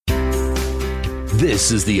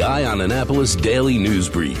This is the Eye on Annapolis Daily News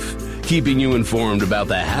Brief, keeping you informed about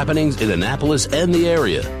the happenings in Annapolis and the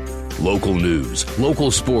area. Local news,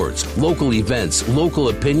 local sports, local events, local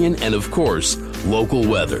opinion, and of course, local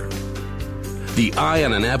weather. The Eye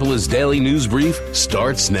on Annapolis Daily News Brief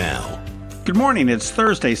starts now. Good morning. It's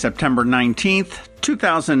Thursday, September 19th,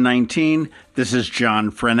 2019. This is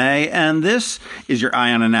John Frenaye, and this is your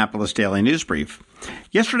Eye on Annapolis Daily News Brief.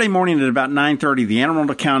 Yesterday morning at about 9:30, the Anne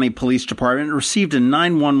Arundel County Police Department received a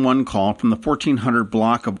 911 call from the 1400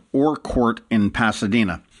 block of Orr Court in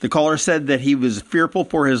Pasadena. The caller said that he was fearful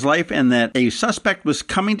for his life and that a suspect was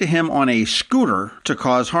coming to him on a scooter to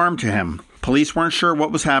cause harm to him. Police weren't sure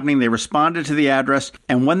what was happening. They responded to the address,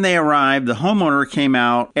 and when they arrived, the homeowner came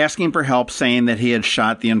out asking for help, saying that he had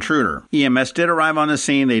shot the intruder. EMS did arrive on the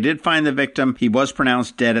scene. They did find the victim. He was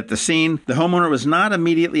pronounced dead at the scene. The homeowner was not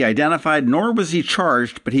immediately identified, nor was he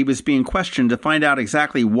charged, but he was being questioned to find out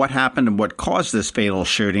exactly what happened and what caused this fatal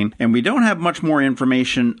shooting, and we don't have much more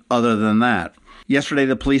information other than that. Yesterday,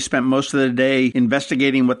 the police spent most of the day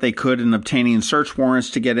investigating what they could and obtaining search warrants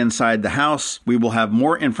to get inside the house. We will have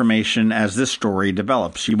more information as this story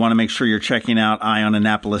develops. You want to make sure you're checking out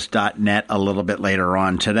eyeonannapolis.net a little bit later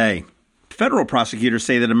on today. Federal prosecutors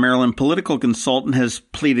say that a Maryland political consultant has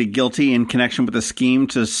pleaded guilty in connection with a scheme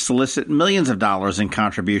to solicit millions of dollars in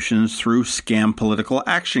contributions through scam political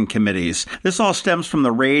action committees. This all stems from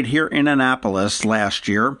the raid here in Annapolis last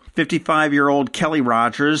year. 55-year-old Kelly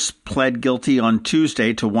Rogers pled guilty on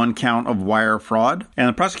Tuesday to one count of wire fraud. And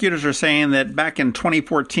the prosecutors are saying that back in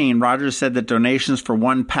 2014, Rogers said that donations for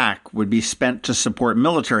one PAC would be spent to support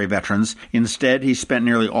military veterans. Instead, he spent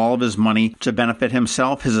nearly all of his money to benefit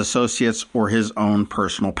himself, his associates, or his own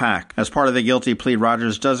personal PAC. As part of the guilty plea,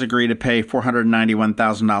 Rogers does agree to pay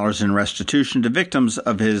 $491,000 in restitution to victims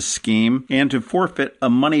of his scheme and to forfeit a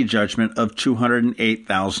money judgment of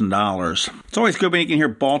 $208,000. It's always good when you can hear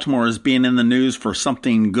Baltimore as being in the news for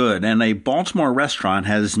something good, and a Baltimore restaurant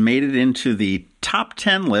has made it into the top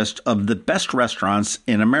 10 list of the best restaurants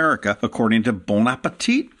in America, according to Bon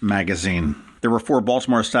Appetit magazine. There were 4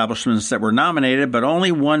 Baltimore establishments that were nominated, but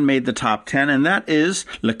only one made the top 10, and that is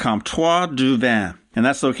Le Comptoir du Vin. And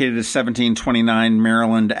that's located at 1729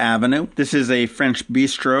 Maryland Avenue. This is a French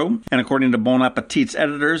bistro, and according to Bon Appetit's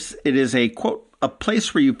editors, it is a, quote, a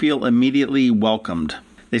place where you feel immediately welcomed.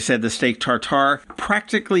 They said the steak tartare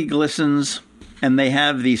practically glistens, and they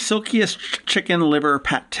have the silkiest chicken liver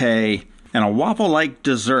pate and a waffle-like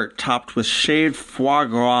dessert topped with shaved foie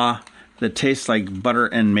gras that tastes like butter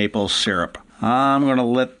and maple syrup. I'm going to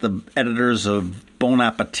let the editors of Bon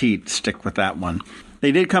Appetit stick with that one.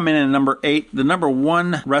 They did come in at number 8. The number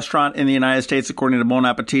 1 restaurant in the United States, according to Bon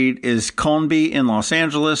Appetit, is Conby in Los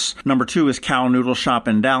Angeles. Number 2 is Cow Noodle Shop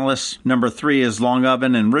in Dallas. Number 3 is Long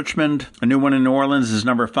Oven in Richmond. A new one in New Orleans is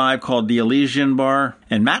number 5, called the Elysian Bar.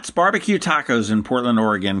 And Matt's Barbecue Tacos in Portland,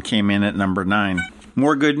 Oregon, came in at number 9.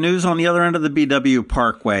 More good news on the other end of the BW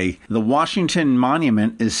Parkway. The Washington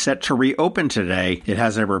Monument is set to reopen today. It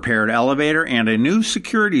has a repaired elevator and a new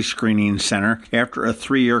security screening center after a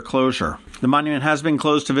 3-year closure. The monument has been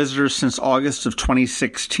closed to visitors since August of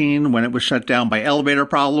 2016 when it was shut down by elevator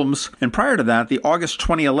problems. And prior to that, the August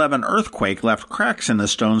 2011 earthquake left cracks in the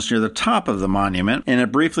stones near the top of the monument, and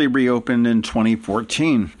it briefly reopened in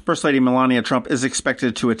 2014. First Lady Melania Trump is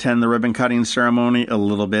expected to attend the ribbon-cutting ceremony a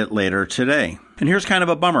little bit later today. And here's kind of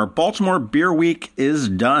a bummer. Baltimore Beer Week is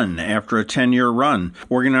done after a 10-year run.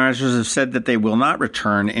 Organizers have said that they will not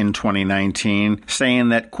return in 2019, saying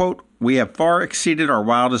that, quote, we have far exceeded our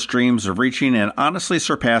wildest dreams of reaching and honestly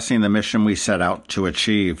surpassing the mission we set out to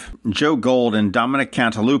achieve. Joe Gold and Dominic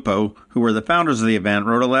Cantalupo, who were the founders of the event,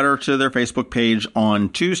 wrote a letter to their Facebook page on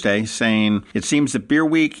Tuesday saying, it seems that Beer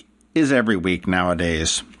Week is every week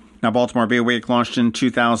nowadays. Now, Baltimore Beer Week launched in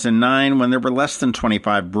 2009 when there were less than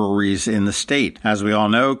 25 breweries in the state. As we all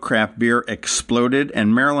know, craft beer exploded,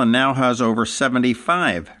 and Maryland now has over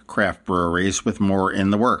 75 craft breweries, with more in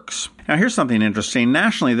the works. Now, here's something interesting.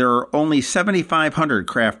 Nationally, there are only 7,500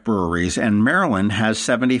 craft breweries, and Maryland has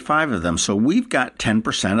 75 of them. So we've got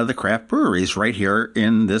 10% of the craft breweries right here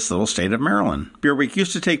in this little state of Maryland. Beer Week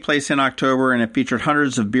used to take place in October, and it featured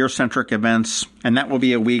hundreds of beer-centric events, and that will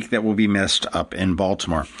be a week that will be missed up in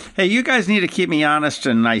Baltimore. Hey, you guys need to keep me honest,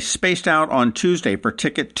 and I spaced out on Tuesday for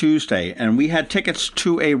Ticket Tuesday, and we had tickets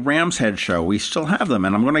to a Ram's Head show. We still have them,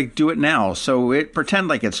 and I'm going to do it now, so pretend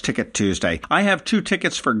like it's Ticket Tuesday. I have 2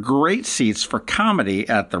 tickets for great complete seats for comedy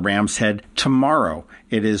at the Ram's Head tomorrow.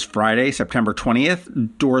 It is Friday, September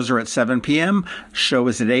 20th. Doors are at 7 p.m. Show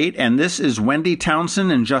is at 8. And this is Wendy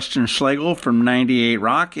Townsend and Justin Schlegel from 98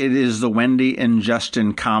 Rock. It is the Wendy and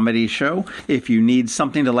Justin comedy show. If you need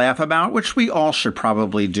something to laugh about, which we all should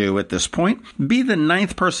probably do at this point, be the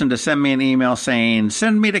 9th person to send me an email saying,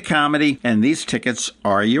 "Send me to comedy," and these tickets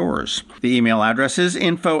are yours. The email address is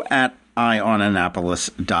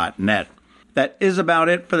info@eyeonannapolis.net. That is about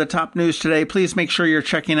it for the top news today. Please make sure you're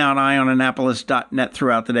checking out eyeonannapolis.net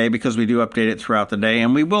throughout the day because we do update it throughout the day.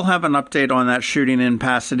 And we will have an update on that shooting in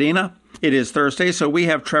Pasadena. It is Thursday, so we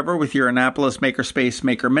have Trevor with your Annapolis Makerspace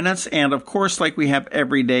Maker Minutes. And of course, like we have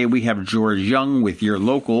every day, we have George Young with your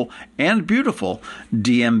local and beautiful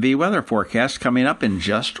DMV weather forecast coming up in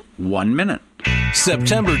just 1 minute.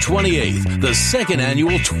 September 28th, the second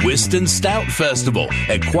annual Twist and Stout Festival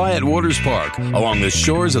at Quiet Waters Park along the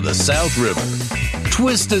shores of the South River.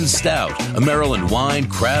 Twist and Stout, a Maryland wine,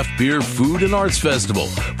 craft beer, food, and arts festival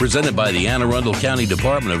presented by the Anne Arundel County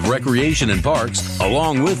Department of Recreation and Parks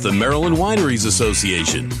along with the Maryland Wineries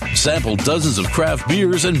Association. Sample dozens of craft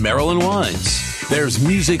beers and Maryland wines. There's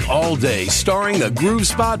music all day starring the Groove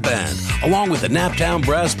Spot Band, along with the Naptown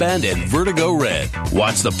Brass Band and Vertigo Red.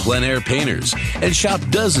 Watch the Plein Air Painters and shop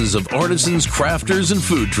dozens of artisans, crafters, and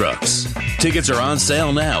food trucks. Tickets are on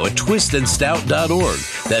sale now at twistandstout.org.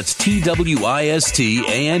 That's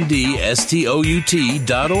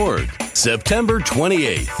TWISTANDSTOUT.org. September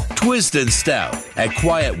 28th, Twist and Stout at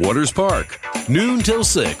Quiet Waters Park. Noon till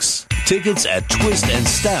 6. Tickets at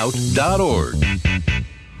twistandstout.org.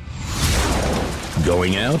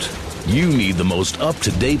 Going out? You need the most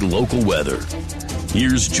up-to-date local weather.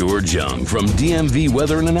 Here's George Young from DMV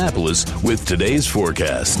Weather in Annapolis with today's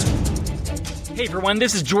forecast. Hey everyone,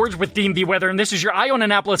 this is George with DMV Weather, and this is your Eye on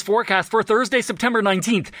Annapolis forecast for Thursday, September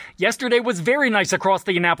 19th. Yesterday was very nice across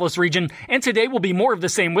the Annapolis region, and today will be more of the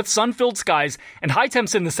same with sun-filled skies and high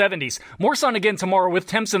temps in the 70s. More sun again tomorrow with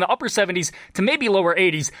temps in the upper 70s to maybe lower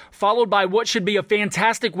 80s, followed by what should be a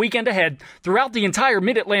fantastic weekend ahead throughout the entire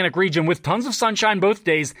mid-Atlantic region with tons of sunshine both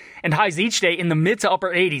days and highs each day in the mid to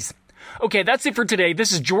upper 80s. Okay, that's it for today.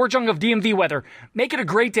 This is George Young of DMV Weather. Make it a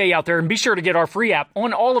great day out there, and be sure to get our free app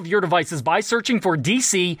on all of your devices by searching for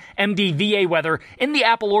DC MDVA Weather in the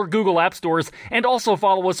Apple or Google App Stores, and also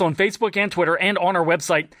follow us on Facebook and Twitter and on our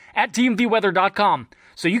website at dmvweather.com,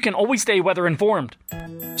 so you can always stay weather informed.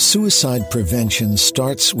 Suicide prevention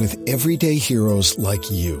starts with everyday heroes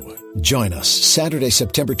like you. Join us Saturday,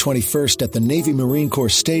 September 21st at the Navy Marine Corps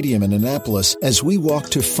Stadium in Annapolis as we walk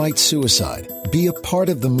to fight suicide. Be a part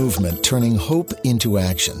of the movement turning hope into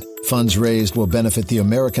action. Funds raised will benefit the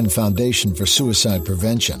American Foundation for Suicide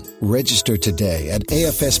Prevention. Register today at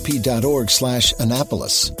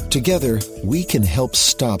afsp.org/Annapolis. Together, we can help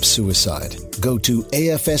stop suicide. Go to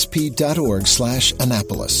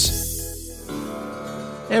afsp.org/Annapolis.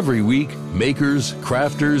 Every week, makers,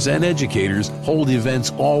 crafters, and educators hold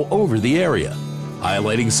events all over the area.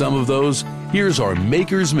 Highlighting some of those, here's our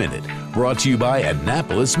Maker's Minute, brought to you by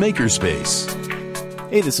Annapolis Makerspace.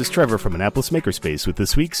 Hey, this is Trevor from Annapolis Makerspace with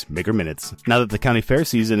this week's Maker Minutes. Now that the county fair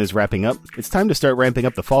season is wrapping up, it's time to start ramping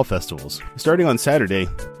up the fall festivals. Starting on Saturday,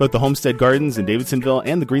 both the Homestead Gardens in Davidsonville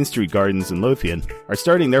and the Green Street Gardens in Lothian are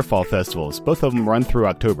starting their fall festivals. Both of them run through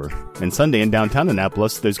October. And Sunday in downtown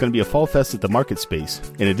Annapolis, there's going to be a fall fest at the Market Space.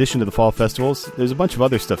 In addition to the fall festivals, there's a bunch of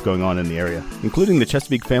other stuff going on in the area, including the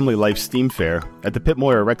Chesapeake Family Life Steam Fair at the Pitt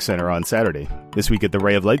Moyer Rec Center on Saturday. This week at the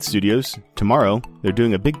Ray of Light Studios, tomorrow, they're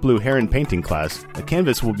doing a Big Blue Heron painting class. A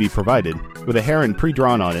canvas will be provided with a heron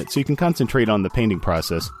pre-drawn on it so you can concentrate on the painting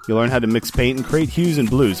process. You'll learn how to mix paint and create hues and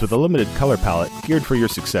blues with a limited color palette geared for your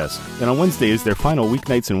success. And on Wednesday is their final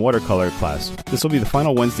Weeknights in Watercolor class. This will be the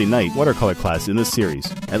final Wednesday night watercolor class in this series.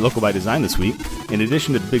 At Local by Design this week, in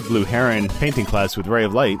addition to the Big Blue Heron painting class with Ray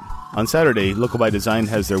of Light, on Saturday, Local by Design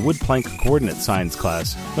has their wood plank coordinate signs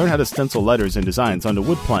class. Learn how to stencil letters and designs onto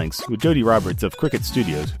wood planks with Jody Roberts of Cricket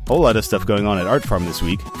Studios. A whole lot of stuff going on at Art Farm this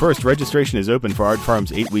week. First, registration is open for Art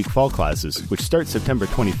Farm's 8-week fall classes, which start September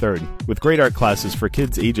 23rd, with great art classes for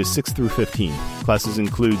kids ages 6 through 15. Classes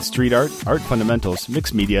include street art, art fundamentals,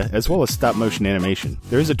 mixed media, as well as stop-motion animation.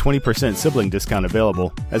 There is a 20% sibling discount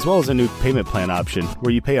available, as well as a new payment plan option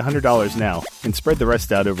where you pay $100 now and spread the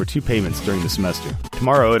rest out over 2 payments during the semester.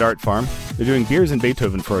 Tomorrow at Art Farm, they're doing Beers and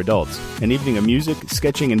Beethoven for adults, an evening of music,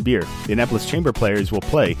 sketching, and beer. The Annapolis Chamber Players will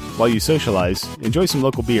play while you socialize, enjoy some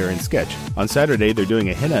local beer, and sketch. On Saturday, they're doing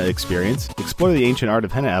a henna experience, explore the ancient art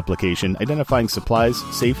of henna application, identifying supplies,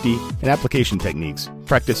 safety, and application techniques.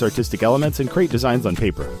 practice artistic elements, and create designs on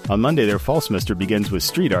paper. On Monday, their fall semester begins with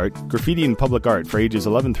street art, graffiti, and public art for ages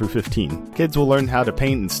 11 through 15. Kids will learn how to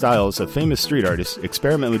paint in styles of famous street artists,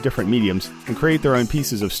 experiment with different mediums, and create their own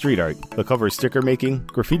pieces of street art. They'll cover sticker making,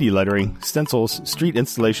 graffiti lettering, stencils, street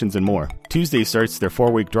installations, and more. Tuesday starts their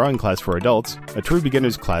 4-week drawing class for adults, a true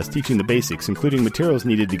beginner's class teaching the basics, including materials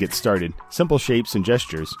needed to get started, simple shapes and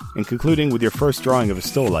gestures, and concluding with your first drawing of a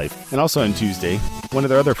still life. And also on Tuesday, one of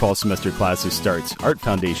their other fall semester classes starts, Art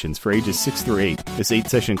Foundations for ages 6 through 8. This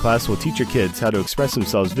 8-session class will teach your kids how to express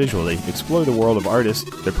themselves visually, explore the world of artists,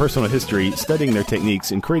 their personal history, studying their techniques,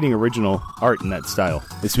 and creating original art in that style.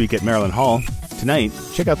 This week at Maryland Hall, tonight,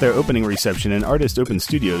 check out their opening reception and Artist Open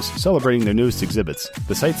Studios, celebrating their newest exhibits.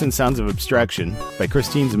 The Sights and Sounds of Abstraction by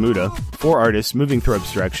Christine Zamuda, 4 artists moving through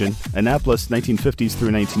abstraction, Annapolis 1950s through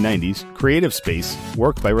 1990s, Creative Space,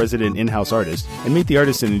 work by resident in-house artists, and meet the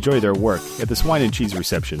artists and enjoy their work at this wine and cheese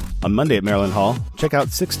reception. On Monday at Maryland Hall, check out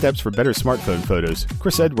 6 Steps for Better Smartphone Photos.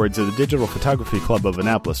 Chris Edwards of the Digital Photography Club of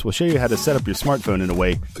Annapolis will show you how to set up your smartphone in a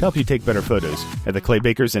way to help you take better photos. At the Clay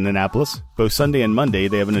Bakers in Annapolis, both Sunday and Monday,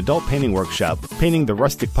 they have an adult painting workshop, painting the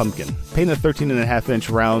rustic pumpkin. Paint a 13.5-inch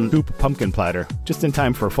round hoop pumpkin platter, just in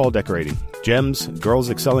time for fall decorating. GEMS, Girls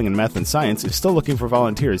Excelling in Math and Science, is still looking for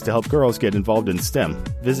volunteers to help girls get involved in STEM.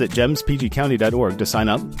 Visit gemspgcounty.org to sign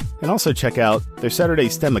up, and also check out their Saturday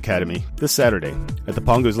STEM Academy this Saturday. At the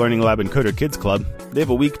Pongo's Learning Lab and Coder Kids Club, they have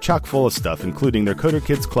a week chock full of stuff, including their Coder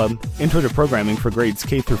Kids Club, Intro to Programming for grades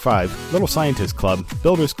K through 5, Little Scientist Club,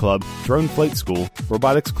 Builders Club, Drone Flight School,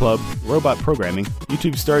 Robotics Club, Robot Programming,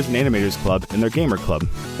 YouTube Stars and Animators Club, and their Gamer Club.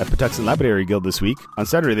 At Patuxent Lapidary Guild this week, on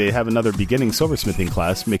Saturday they have another beginning silversmithing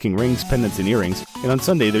class, making rings, pendants, and earrings, and on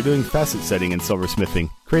Sunday they're doing facet setting and silversmithing,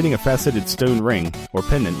 creating a faceted stone ring or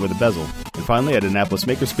pendant with a bezel. And finally, at Annapolis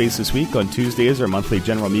Makerspace this week, on Tuesday is our monthly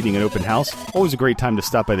general meeting and open house. Always a great time to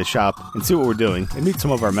stop by the shop and see what we're doing and meet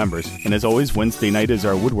some of our members. And as always, Wednesday night is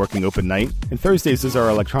our woodworking open night, and Thursdays is our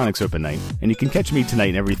electronics open night. And you can catch me tonight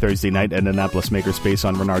and every Thursday night at Annapolis Makerspace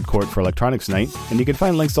on Renard Court for electronics night. And you can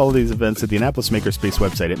find links to all of these events at the Annapolis Makerspace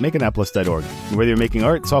website at makeannapolis.org. And whether you're making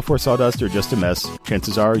art, software sawdust, or just a mess,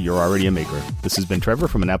 chances are you're already a maker. This has been Trevor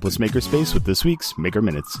from Annapolis Makerspace with this week's Maker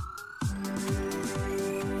Minutes.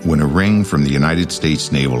 When a ring from the United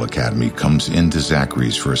States Naval Academy comes into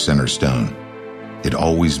Zachary's for a center stone, it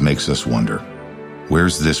always makes us wonder,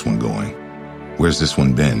 where's this one going? Where's this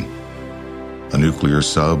one been? A nuclear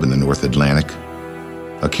sub in the North Atlantic?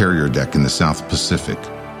 A carrier deck in the South Pacific?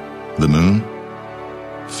 The moon?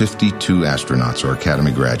 52 astronauts are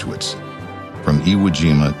Academy graduates, from Iwo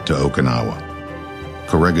Jima to Okinawa,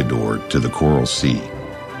 Corregidor to the Coral Sea,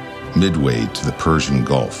 Midway to the Persian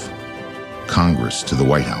Gulf, Congress to the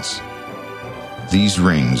White House. These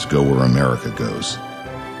rings go where America goes.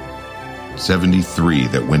 73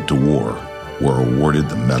 that went to war were awarded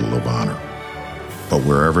the Medal of Honor. But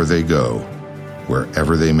wherever they go,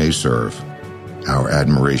 wherever they may serve, our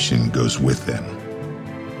admiration goes with them.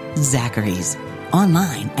 Zachary's.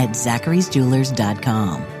 Online at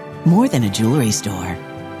zacharysjewelers.com. More than a jewelry store,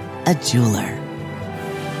 a jeweler.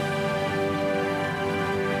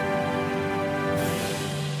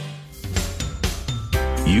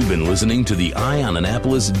 You've been listening to the Eye on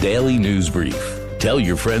Annapolis Daily News Brief. Tell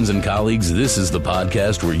your friends and colleagues this is the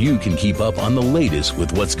podcast where you can keep up on the latest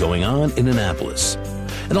with what's going on in Annapolis.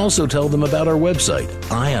 And also tell them about our website,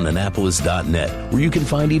 eyeonannapolis.net, where you can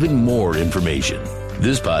find even more information.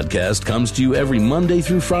 This podcast comes to you every Monday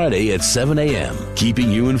through Friday at 7 a.m., keeping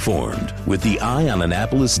you informed with the Eye on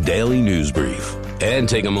Annapolis Daily News Brief. And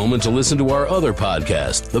take a moment to listen to our other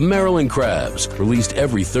podcast, The Maryland Crabs, released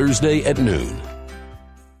every Thursday at noon.